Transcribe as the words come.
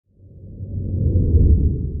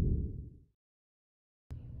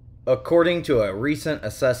According to a recent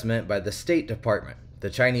assessment by the State Department, the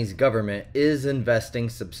Chinese government is investing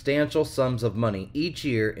substantial sums of money each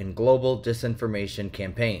year in global disinformation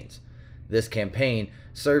campaigns. This campaign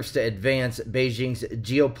serves to advance Beijing's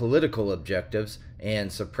geopolitical objectives and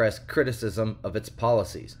suppress criticism of its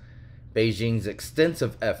policies. Beijing's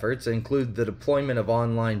extensive efforts include the deployment of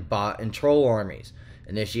online bot and troll armies,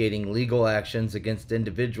 initiating legal actions against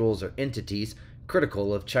individuals or entities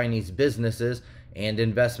critical of Chinese businesses and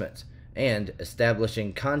investments, and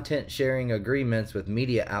establishing content sharing agreements with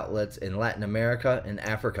media outlets in Latin America and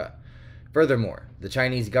Africa. Furthermore, the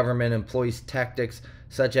Chinese government employs tactics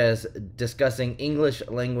such as discussing English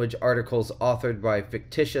language articles authored by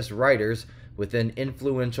fictitious writers within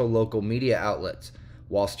influential local media outlets,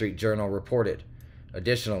 Wall Street Journal reported.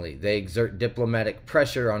 Additionally, they exert diplomatic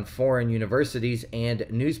pressure on foreign universities and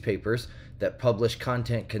newspapers that publish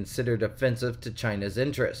content considered offensive to China's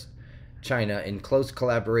interests. China, in close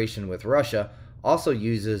collaboration with Russia, also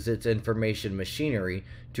uses its information machinery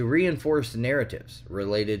to reinforce narratives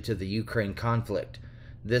related to the Ukraine conflict.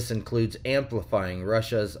 This includes amplifying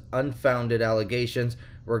Russia's unfounded allegations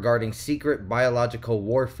regarding secret biological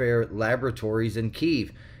warfare laboratories in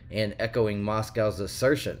Kyiv and echoing Moscow's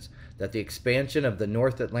assertions that the expansion of the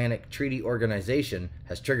North Atlantic Treaty Organization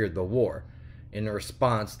has triggered the war. In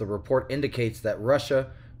response, the report indicates that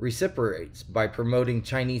Russia reciprocates by promoting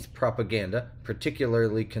Chinese propaganda,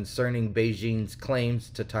 particularly concerning Beijing's claims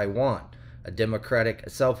to Taiwan, a democratic,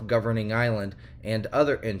 self-governing island, and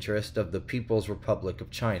other interests of the People's Republic of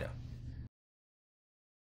China.